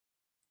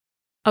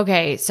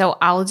Okay, so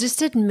I'll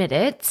just admit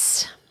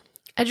it.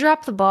 I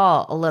dropped the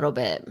ball a little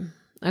bit.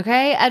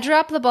 Okay, I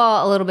dropped the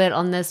ball a little bit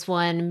on this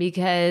one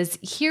because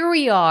here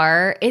we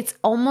are. It's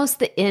almost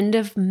the end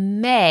of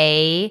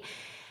May,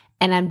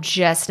 and I'm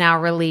just now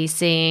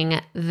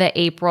releasing the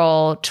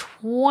April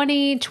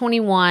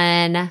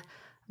 2021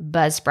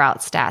 Buzzsprout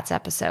stats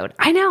episode.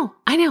 I know.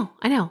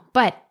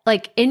 But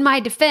like in my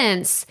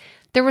defense,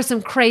 there were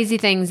some crazy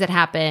things that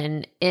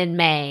happened in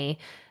May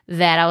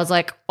that I was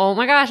like, oh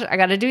my gosh, I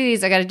got to do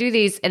these.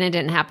 And it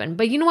didn't happen.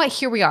 But you know what?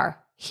 Here we are.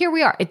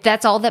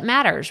 That's all that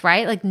matters,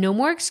 right? Like no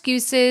more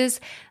excuses.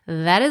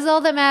 That is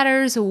all that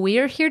matters. We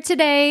are here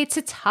today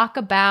to talk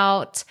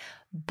about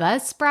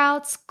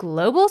Buzzsprout's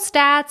global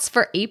stats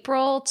for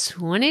April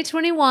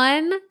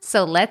 2021.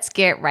 So let's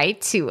get right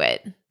to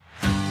it.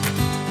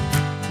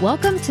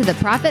 Welcome to the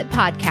Profit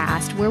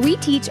Podcast, where we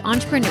teach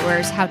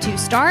entrepreneurs how to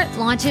start,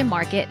 launch, and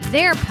market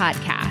their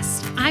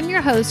podcast. I'm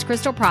your host,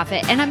 Crystal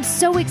Profit, and I'm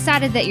so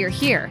excited that you're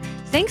here.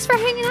 Thanks for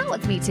hanging out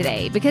with me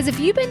today, because if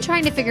you've been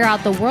trying to figure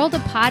out the world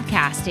of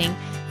podcasting,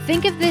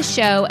 think of this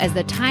show as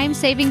the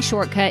time-saving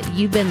shortcut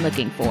you've been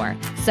looking for.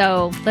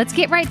 So let's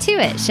get right to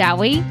it, shall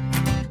we?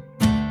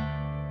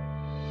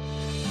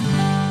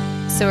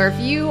 So if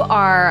you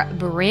are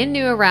brand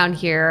new around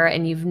here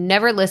and you've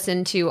never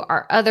listened to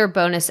our other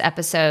bonus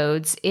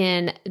episodes,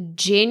 in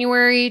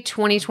January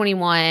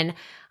 2021,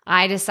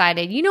 I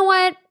decided, you know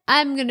what?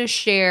 I'm going to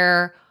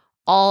share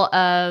all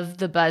of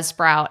the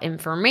Buzzsprout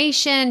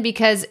information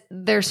because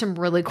there's some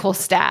really cool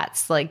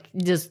stats. Like,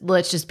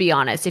 let's just be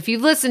honest. If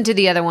you've listened to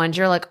the other ones,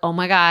 you're like, oh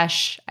my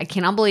gosh, I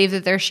cannot believe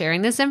that they're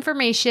sharing this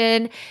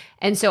information.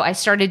 And so I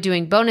started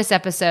doing bonus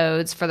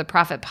episodes for the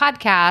Profit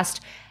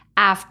Podcast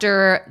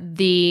after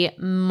the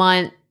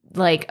month,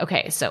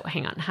 okay, so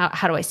hang on.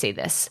 How do I say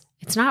this?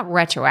 It's not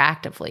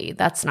retroactively.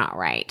 That's not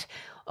right.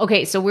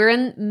 Okay, so we're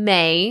in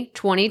May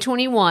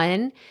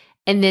 2021,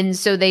 and then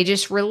so they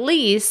just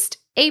released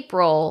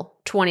April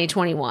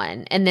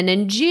 2021. And then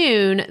in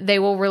June, they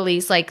will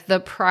release like the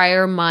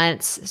prior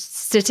month's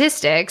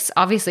statistics.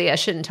 Obviously, I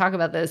shouldn't talk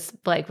about this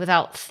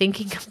without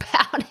thinking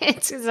about it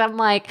because I'm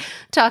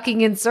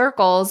talking in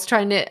circles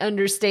trying to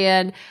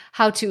understand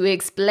how to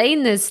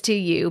explain this to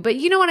you. But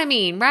you know what I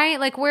mean, right?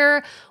 Like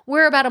we're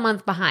about a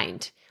month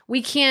behind.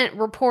 We can't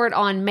report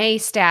on May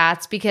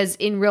stats because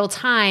in real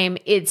time,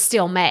 it's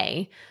still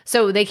May.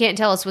 So they can't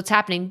tell us what's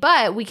happening,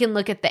 but we can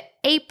look at the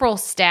April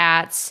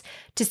stats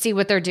to see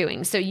what they're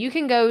doing. So you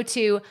can go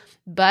to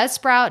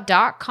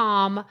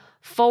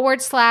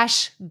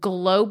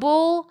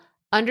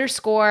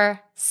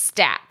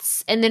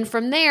buzzsprout.com/global_stats. And then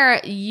from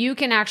there, you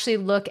can actually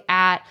look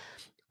at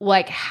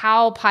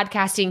how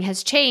podcasting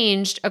has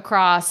changed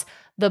across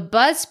the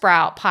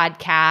Buzzsprout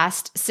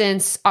podcast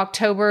since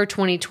October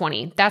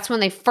 2020. That's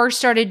when they first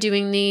started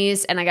doing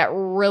these. And I got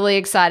really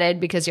excited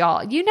because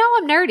y'all, I'm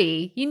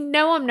nerdy. I'm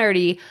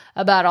nerdy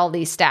about all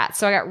these stats.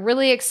 So I got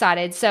really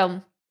excited.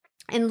 So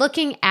in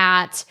looking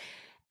at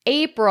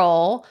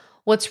April,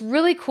 what's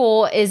really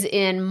cool is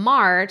in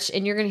March,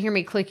 and you're going to hear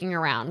me clicking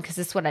around because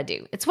it's what I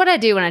do. It's what I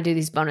do when I do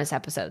these bonus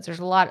episodes. There's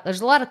a lot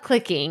of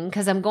clicking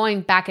because I'm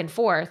going back and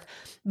forth.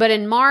 But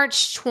in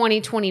March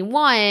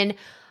 2021,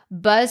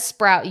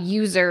 Buzzsprout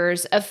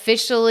users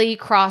officially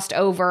crossed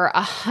over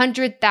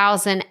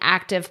 100,000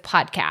 active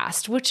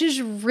podcasts, which is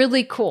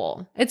really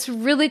cool. It's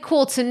really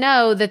cool to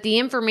know that the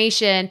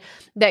information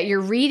that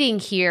you're reading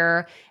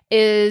here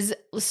is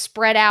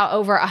spread out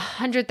over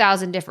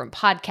 100,000 different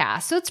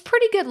podcasts. So it's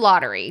pretty good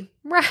lottery,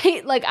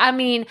 right?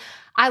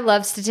 I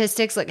love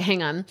statistics.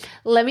 Hang on.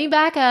 Let me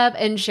back up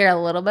and share a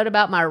little bit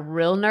about my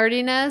real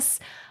nerdiness.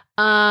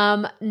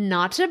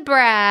 Not to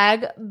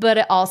brag,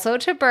 but also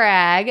to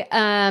brag.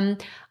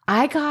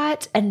 I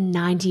got a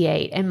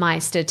 98 in my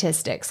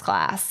statistics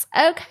class.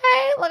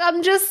 Okay,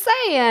 I'm just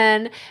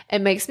saying, it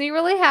makes me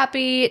really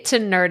happy to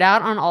nerd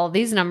out on all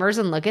these numbers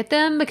and look at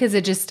them because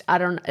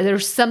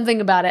there's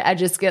something about it. I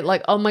just get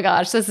oh my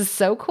gosh, this is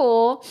so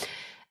cool.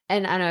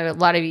 And I know a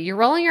lot of you're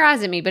rolling your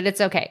eyes at me, but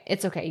it's okay.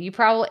 It's okay.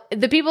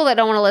 The people that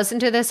don't want to listen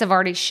to this have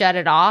already shut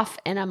it off,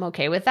 and I'm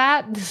okay with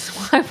that. This is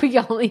why we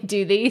only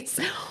do these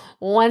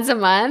once a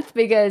month,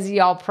 because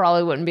y'all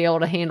probably wouldn't be able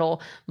to handle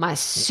my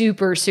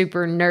super,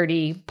 super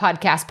nerdy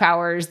podcast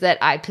powers that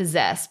I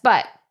possess.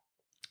 But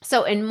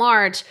so in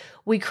March,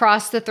 we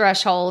crossed the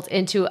threshold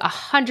into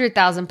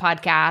 100,000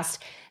 podcasts.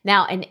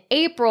 Now in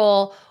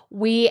April,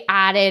 we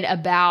added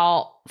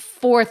about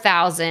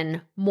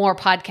 4,000 more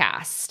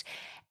podcasts.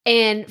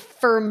 And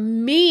for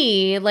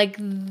me,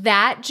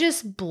 that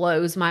just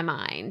blows my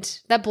mind.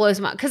 That blows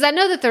my mind. Because I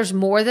know that there's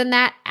more than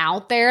that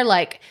out there,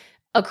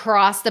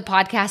 across the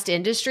podcast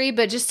industry,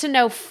 but just to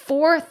know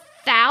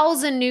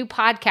 4,000 new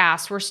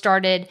podcasts were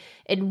started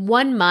in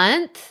 1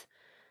 month,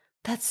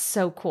 that's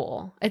so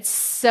cool. It's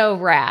so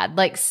rad.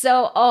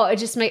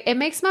 It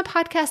makes my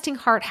podcasting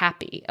heart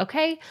happy.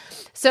 Okay.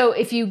 So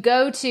if you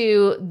go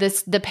to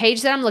the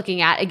page that I'm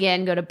looking at,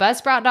 again, go to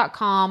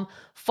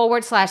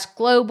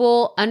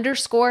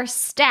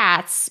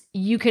buzzsprout.com/global_stats.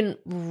 You can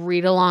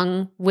read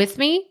along with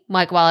me,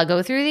 while I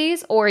go through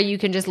these, or you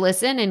can just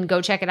listen and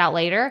go check it out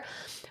later.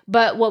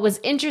 But what was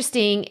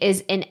interesting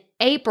is in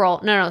March,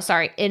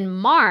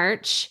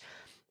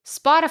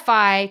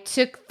 Spotify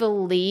took the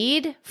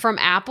lead from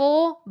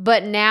Apple,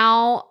 but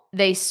now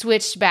they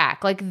switched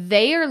back. Like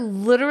they are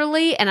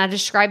literally, and I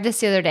described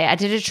this the other day, I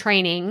did a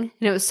training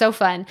and it was so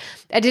fun.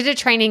 I did a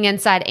training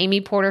inside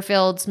Amy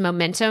Porterfield's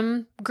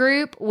Momentum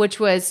group, which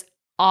was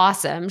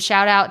awesome.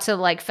 Shout out to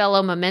like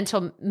fellow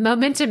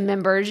Momentum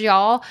members.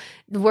 Y'all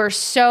were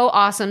so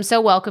awesome, so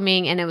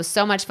welcoming, and it was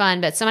so much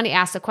fun. But somebody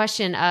asked the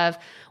question of,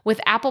 with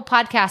Apple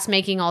Podcasts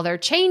making all their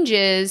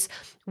changes,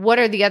 what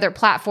are the other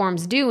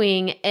platforms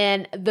doing?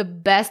 And the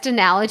best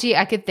analogy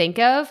I could think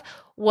of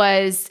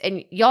was,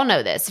 and y'all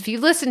know this, if you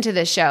listen to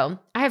this show,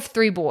 I have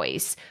 3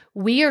 boys.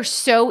 We are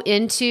so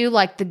into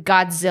like the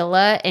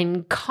Godzilla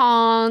and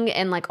Kong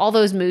and like all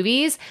those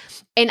movies.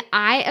 And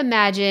I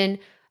imagine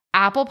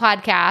Apple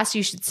Podcast,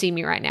 you should see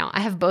me right now. I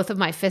have both of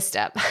my fists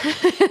up.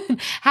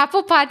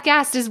 Apple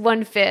Podcast is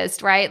one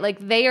fist, right? Like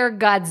they are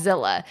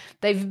Godzilla.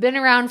 They've been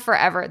around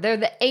forever. They're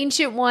the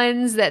ancient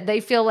ones that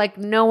they feel like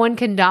no one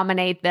can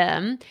dominate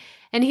them.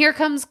 And here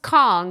comes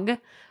Kong.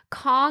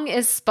 Kong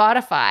is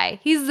Spotify.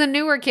 He's the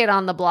newer kid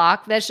on the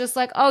block that's just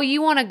like, oh,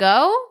 you want to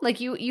go?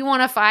 Like you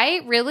want to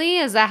fight? Really?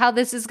 Is that how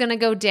this is going to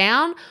go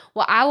down?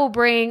 Well, I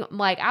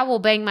will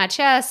bang my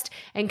chest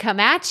and come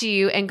at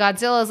you. And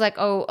Godzilla's like,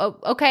 oh,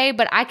 okay,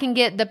 but I can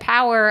get the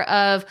power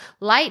of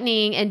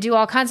lightning and do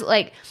all kinds of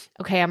like,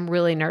 okay, I'm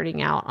really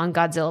nerding out on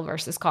Godzilla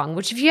versus Kong,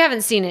 which if you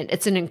haven't seen it,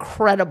 it's an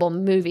incredible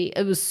movie.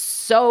 It was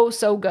so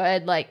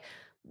good. Like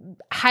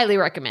highly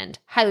recommend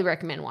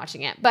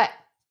watching it.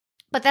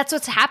 But that's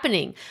what's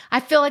happening. I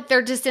feel like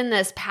they're just in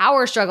this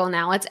power struggle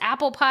now. It's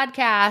Apple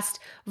Podcast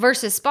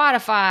versus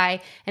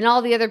Spotify and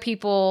all the other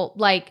people.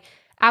 Like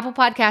Apple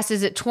Podcast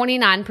is at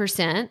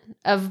 29%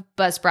 of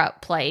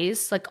Buzzsprout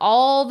plays. Like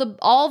all the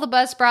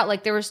Buzzsprout,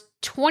 like there was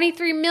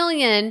 23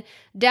 million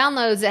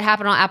downloads that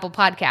happened on Apple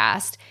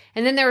Podcast.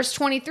 And then there was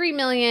 23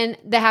 million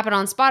that happened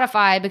on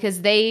Spotify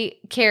because they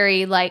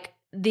carry like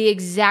the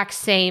exact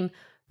same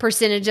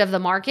percentage of the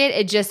market.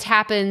 It just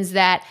happens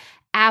that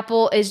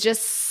Apple is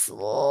just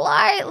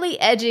slightly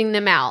edging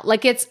them out.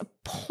 Like it's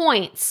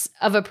points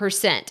of a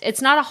percent.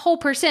 It's not a whole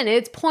percent.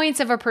 It's points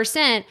of a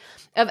percent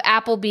of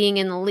Apple being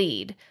in the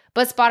lead.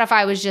 But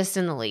Spotify was just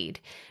in the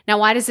lead. Now,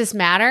 why does this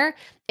matter?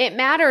 It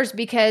matters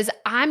because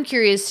I'm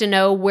curious to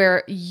know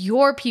where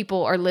your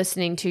people are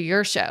listening to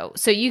your show.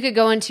 So you could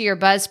go into your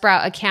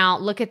Buzzsprout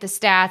account, look at the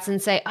stats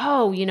and say,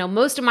 oh,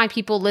 most of my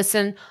people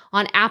listen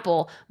on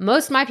Apple.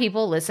 Most of my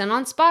people listen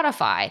on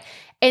Spotify.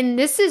 And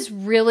this is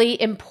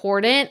really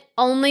important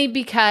only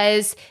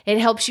because it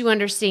helps you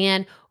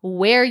understand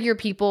where your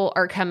people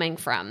are coming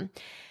from.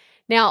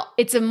 Now,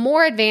 it's a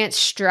more advanced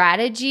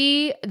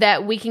strategy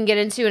that we can get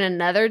into in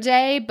another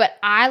day, but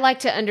I like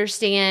to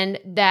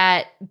understand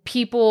that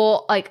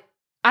people, like,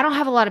 I don't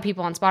have a lot of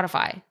people on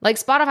Spotify. Like,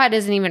 Spotify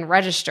doesn't even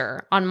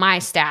register on my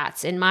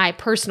stats in my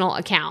personal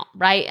account,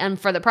 right? And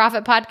for the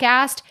Profit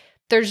Podcast,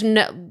 there's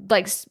no,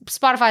 like,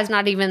 Spotify is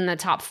not even in the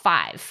top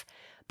 5.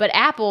 But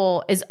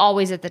Apple is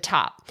always at the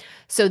top.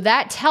 So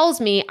that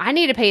tells me I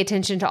need to pay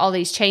attention to all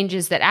these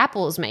changes that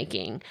Apple is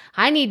making.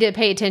 I need to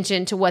pay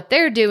attention to what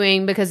they're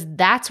doing because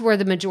that's where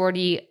the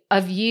majority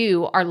of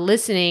you are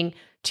listening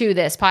to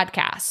this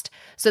podcast.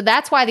 So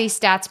that's why these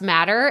stats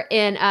matter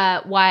and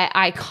why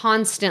I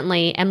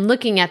constantly am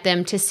looking at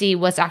them to see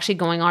what's actually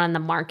going on in the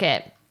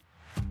market.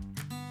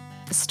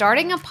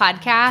 Starting a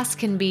podcast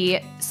can be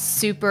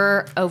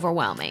super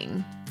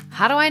overwhelming.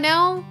 How do I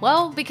know?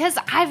 Well, because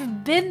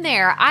I've been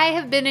there. I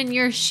have been in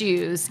your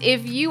shoes.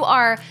 If you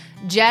are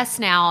just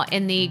now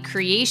in the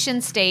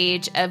creation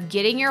stage of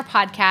getting your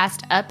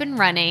podcast up and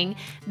running,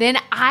 then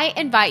I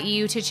invite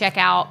you to check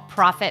out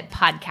Profit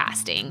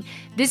Podcasting.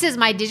 This is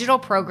my digital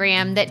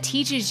program that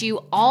teaches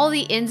you all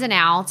the ins and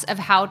outs of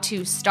how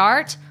to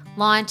start,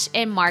 launch,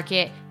 and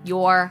market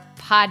your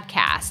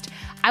podcast.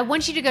 I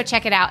want you to go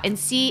check it out and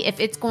see if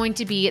it's going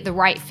to be the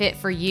right fit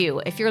for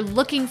you. If you're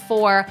looking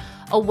for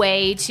a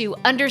way to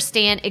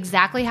understand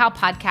exactly how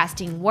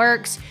podcasting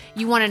works,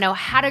 you want to know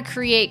how to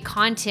create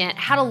content,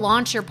 how to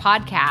launch your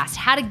podcast,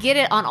 how to get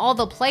it on all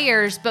the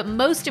players, but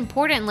most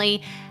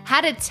importantly,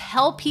 how to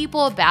tell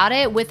people about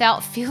it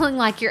without feeling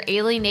like you're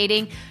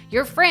alienating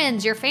your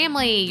friends, your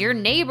family, your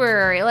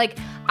neighbor. Like,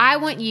 I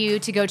want you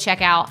to go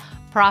check out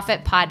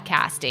Profit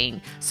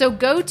Podcasting. So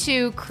go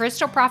to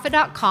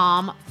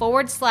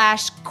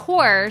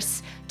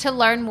crystalprofit.com/course to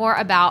learn more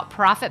about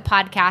Profit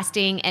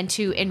Podcasting and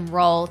to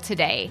enroll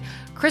today.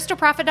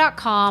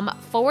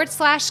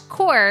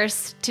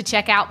 crystalprofit.com/course to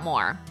check out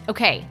more.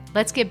 Okay,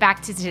 let's get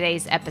back to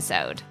today's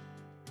episode.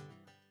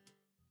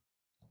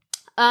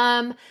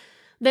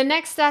 The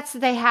next stats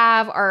that they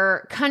have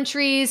are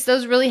countries.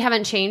 Those really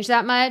haven't changed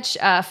that much.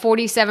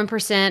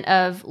 47%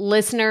 of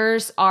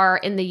listeners are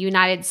in the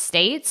United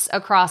States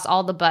across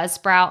all the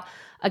Buzzsprout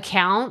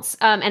accounts.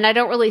 And I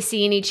don't really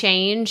see any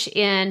change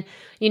in,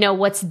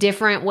 what's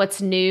different,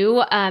 what's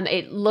new.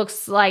 It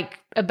looks like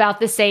about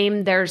the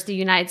same. There's the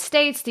United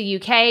States, the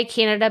UK,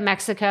 Canada,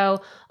 Mexico,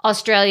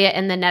 Australia,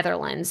 and the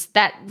Netherlands.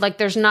 That, like,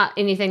 there's not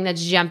anything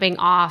that's jumping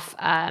off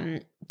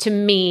to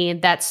me,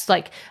 that's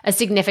like a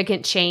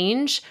significant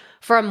change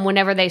from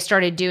whenever they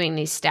started doing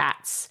these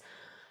stats.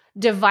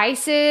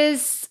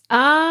 Devices,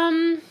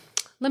 let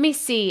me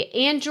see.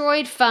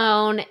 Android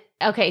phone.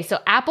 Okay, so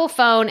Apple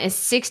phone is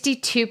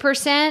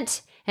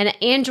 62% and an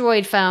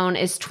Android phone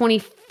is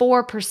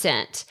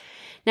 24%.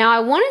 Now,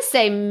 I want to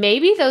say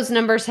maybe those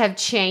numbers have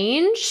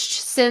changed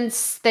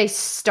since they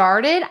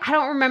started. I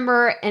don't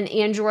remember an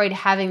Android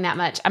having that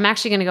much. I'm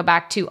actually going to go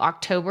back to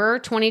October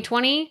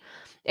 2020.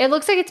 It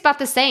looks like it's about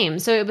the same.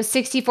 So it was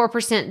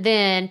 64%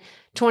 then,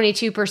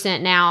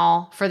 22%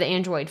 now for the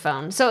Android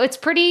phone. So it's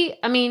pretty,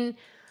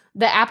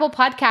 the Apple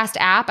Podcast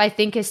app, I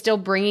think, is still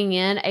bringing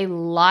in a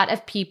lot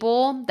of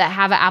people that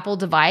have an Apple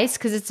device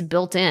because it's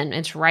built in.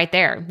 It's right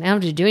there. They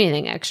don't have to do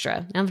anything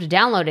extra. They don't have to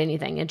download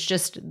anything. It's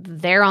just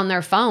there on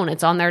their phone.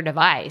 It's on their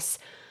device.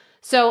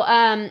 So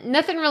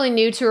nothing really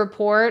new to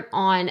report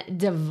on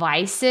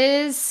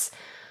devices.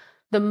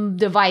 The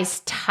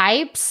device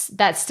types,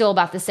 that's still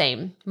about the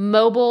same.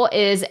 Mobile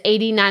is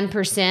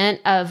 89%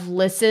 of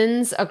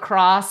listens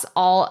across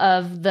all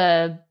of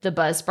the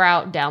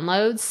Buzzsprout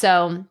downloads.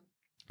 So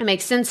it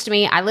makes sense to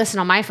me. I listen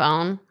on my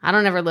phone. I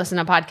don't ever listen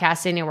to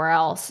podcasts anywhere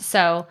else.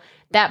 So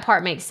that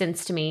part makes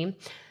sense to me.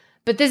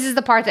 But this is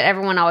the part that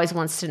everyone always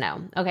wants to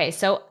know. Okay,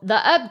 so the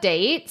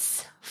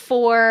updates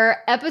for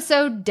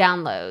episode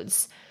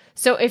downloads.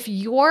 So if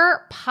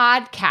your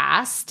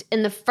podcast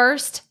in the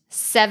first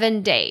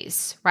 7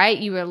 days, right?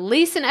 You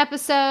release an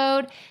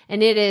episode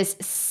and it is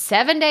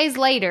 7 days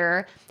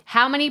later,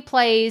 how many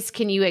plays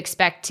can you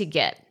expect to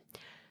get?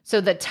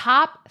 So the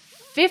top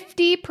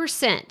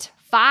 50%,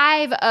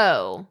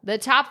 the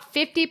top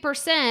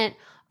 50%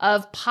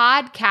 of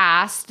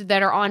podcasts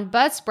that are on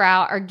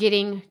Buzzsprout are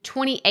getting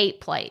 28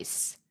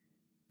 plays.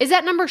 Is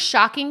that number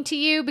shocking to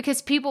you?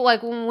 Because people,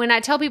 like, when I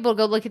tell people to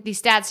go look at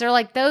these stats, they're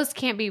like, those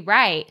can't be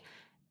right.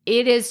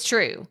 It is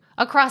true.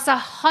 Across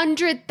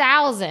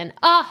 100,000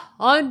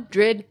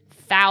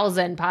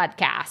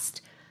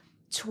 podcasts,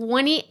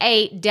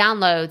 28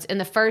 downloads in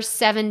the first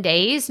 7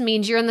 days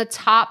means you're in the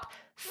top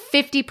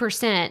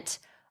 50%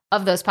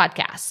 of those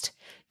podcasts.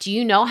 Do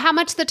you know how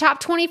much the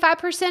top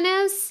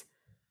 25% is?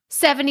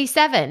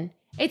 77.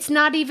 It's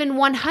not even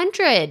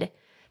 100.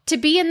 To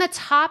be in the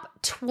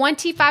top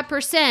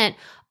 25%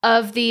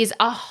 of these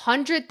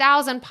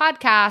 100,000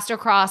 podcasts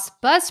across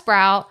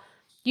Buzzsprout,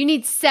 you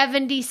need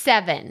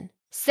 77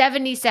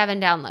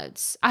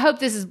 downloads. I hope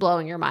this is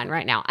blowing your mind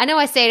right now. I know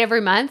I say it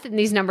every month and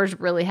these numbers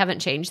really haven't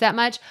changed that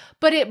much,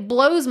 but it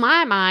blows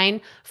my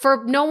mind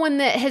for no one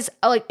that has,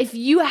 like, if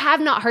you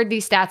have not heard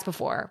these stats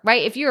before,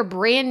 right? If you're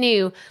brand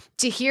new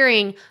to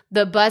hearing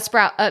the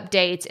Buzzsprout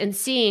updates and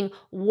seeing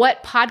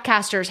what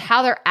podcasters,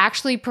 how they're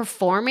actually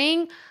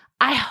performing,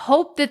 I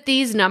hope that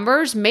these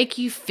numbers make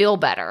you feel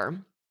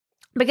better.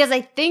 Because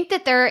I think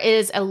that there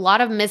is a lot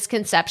of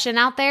misconception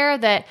out there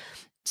that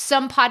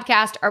some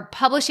podcasts are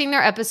publishing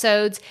their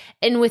episodes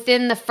and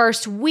within the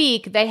first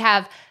week, they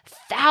have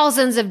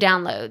thousands of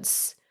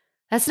downloads.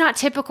 That's not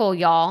typical,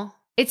 y'all.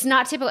 It's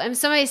not typical. And if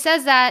somebody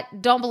says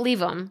that, don't believe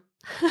them.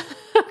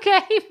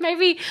 Okay,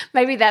 maybe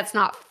that's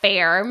not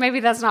fair. Maybe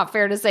that's not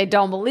fair to say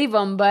don't believe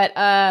them, but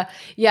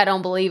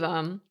don't believe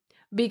them.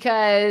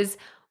 Because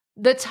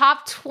the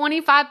top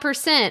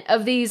 25%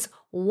 of these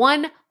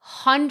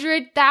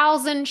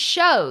 100,000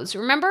 shows,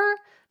 remember,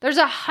 there's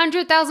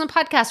 100,000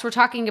 podcasts we're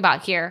talking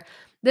about here.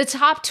 The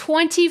top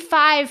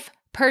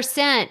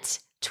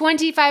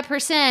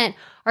 25%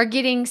 are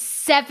getting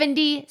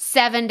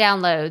 77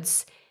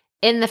 downloads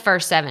in the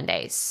first 7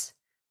 days.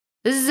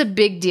 This is a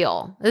big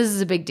deal.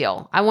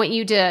 I want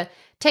you to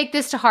take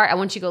this to heart. I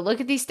want you to go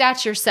look at these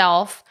stats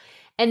yourself.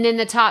 And then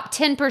the top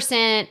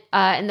 10%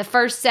 in the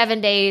first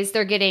 7 days,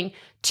 they're getting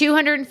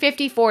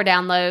 254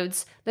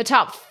 downloads. The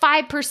top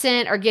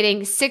 5% are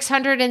getting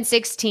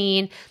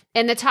 616.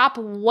 And the top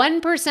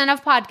 1%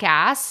 of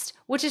podcasts,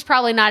 which is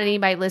probably not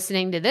anybody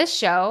listening to this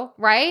show,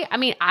 right? I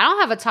mean, I don't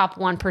have a top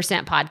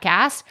 1%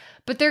 podcast,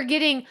 but they're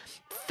getting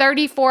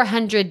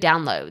 3,400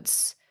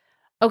 downloads.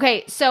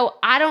 Okay, so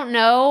I don't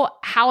know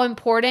how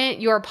important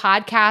your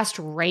podcast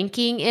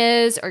ranking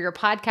is or your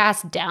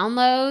podcast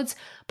downloads,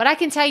 but I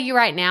can tell you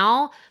right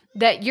now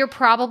that you're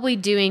probably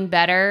doing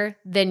better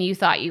than you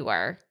thought you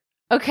were.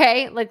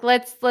 Okay, like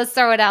let's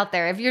throw it out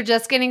there. If you're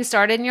just getting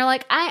started and you're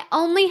like, I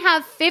only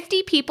have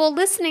 50 people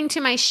listening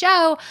to my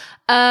show,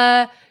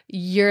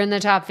 you're in the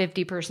top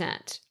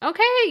 50%.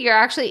 Okay, you're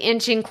actually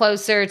inching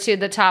closer to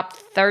the top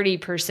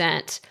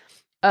 30%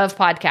 of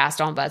podcasts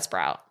on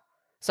Buzzsprout.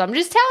 So I'm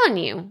just telling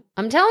you.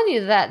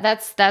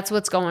 that that's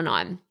what's going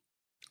on.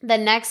 The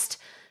next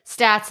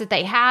stats that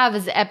they have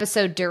is the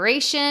episode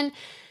duration.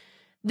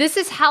 This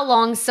is how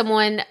long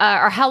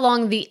how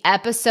long the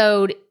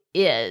episode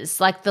is,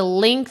 like the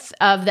length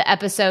of the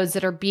episodes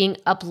that are being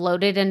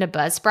uploaded into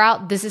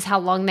Buzzsprout. This is how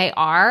long they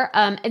are.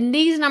 And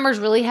these numbers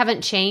really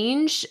haven't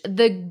changed.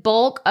 The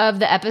bulk of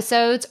the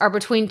episodes are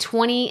between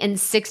 20 and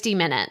 60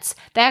 minutes.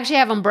 They actually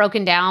have them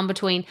broken down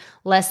between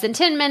less than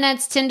 10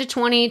 minutes, 10 to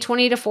 20,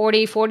 20 to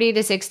 40, 40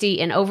 to 60,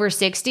 and over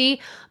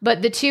 60.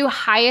 But the two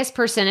highest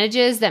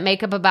percentages that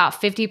make up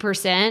about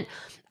 50%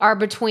 are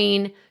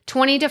between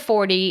 20 to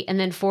 40 and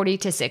then 40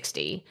 to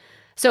 60.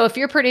 So if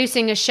you're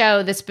producing a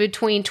show that's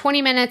between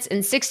 20 minutes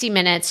and 60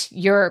 minutes,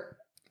 you're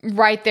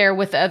right there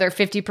with the other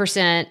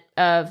 50%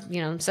 of,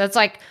 so it's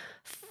like,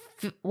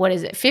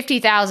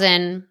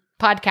 50,000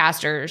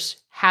 podcasters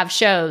have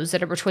shows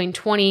that are between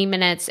 20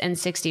 minutes and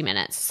 60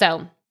 minutes.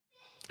 So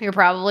you're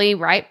probably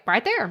right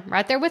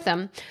there with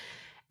them.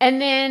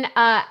 And then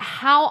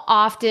how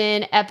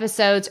often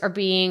episodes are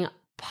being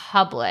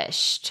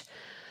published.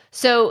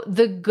 So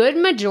the good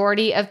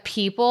majority of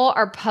people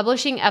are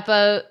publishing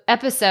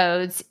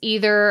episodes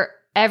either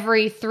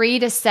every 3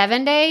 to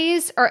 7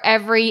 days or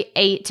every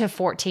 8 to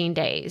 14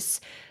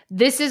 days.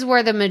 This is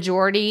where the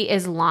majority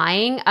is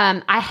lying.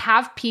 I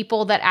have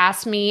people that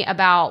ask me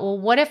about, well,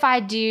 what if I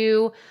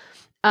do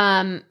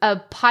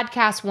a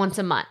podcast once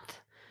a month?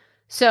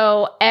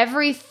 So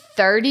every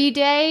 30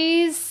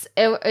 days,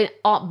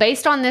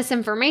 based on this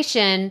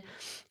information,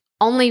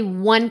 only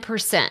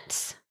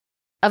 1%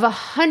 of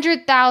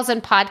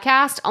 100,000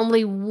 podcasts,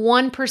 only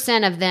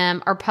 1% of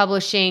them are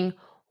publishing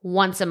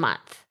once a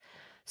month.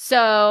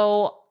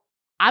 So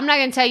I'm not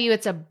going to tell you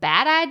it's a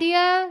bad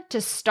idea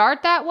to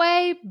start that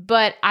way,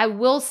 but I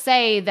will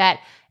say that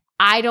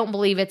I don't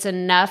believe it's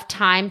enough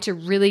time to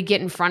really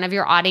get in front of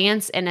your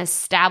audience and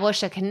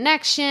establish a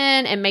connection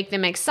and make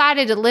them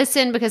excited to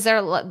listen because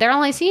they're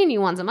only seeing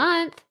you once a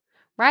month,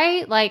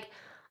 right? Like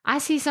I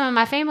see some of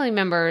my family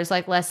members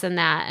like less than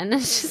that. And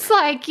it's just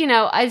like,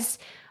 I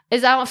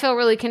don't feel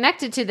really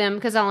connected to them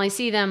because I only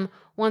see them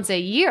once a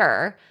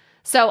year.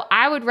 So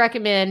I would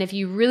recommend if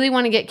you really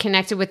want to get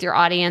connected with your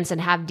audience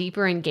and have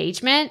deeper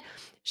engagement,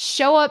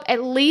 show up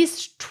at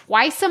least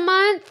twice a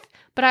month,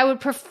 but I would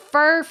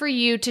prefer for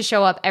you to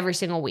show up every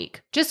single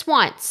week, just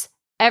once,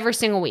 every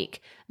single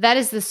week. That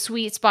is the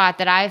sweet spot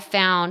that I've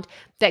found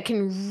that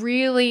can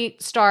really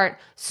start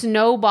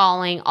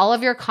snowballing all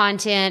of your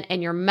content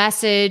and your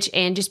message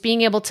and just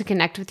being able to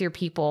connect with your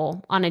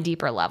people on a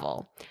deeper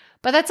level.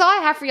 But that's all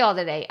I have for y'all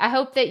today. I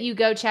hope that you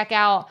go check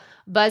out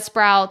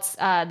Buzzsprout's,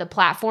 the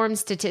platform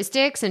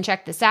statistics and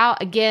check this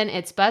out. Again,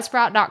 it's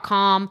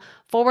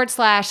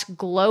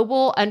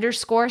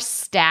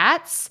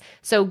buzzsprout.com/global_stats.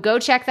 So go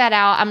check that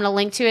out. I'm going to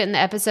link to it in the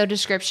episode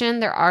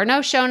description. There are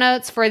no show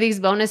notes for these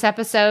bonus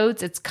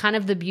episodes. It's kind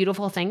of the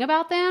beautiful thing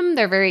about them.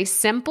 They're very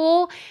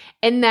simple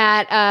in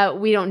that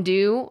we don't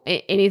do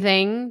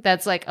anything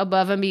that's like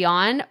above and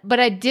beyond, but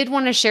I did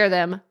want to share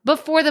them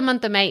before the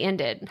month of May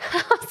ended.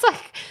 I was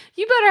like,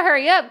 you better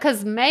hurry up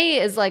because May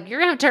is like, you're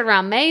going to turn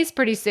around May's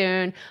pretty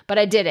soon, but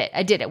I did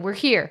it. We're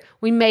here.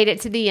 We made it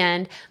to the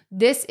end.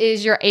 This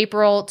is your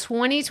April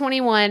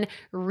 2021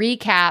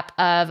 recap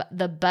of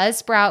the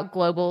Buzzsprout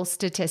Global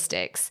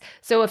Statistics.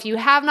 So if you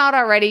have not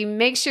already,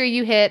 make sure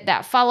you hit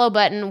that follow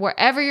button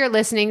wherever you're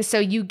listening so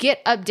you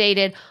get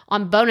updated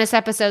on bonus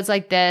episodes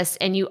like this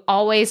and you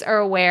always are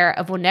aware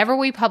of whenever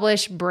we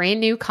publish brand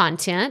new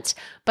content.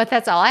 But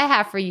that's all I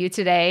have for you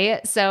today.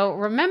 So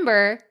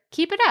remember,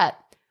 keep it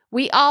up.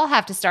 We all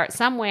have to start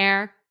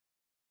somewhere.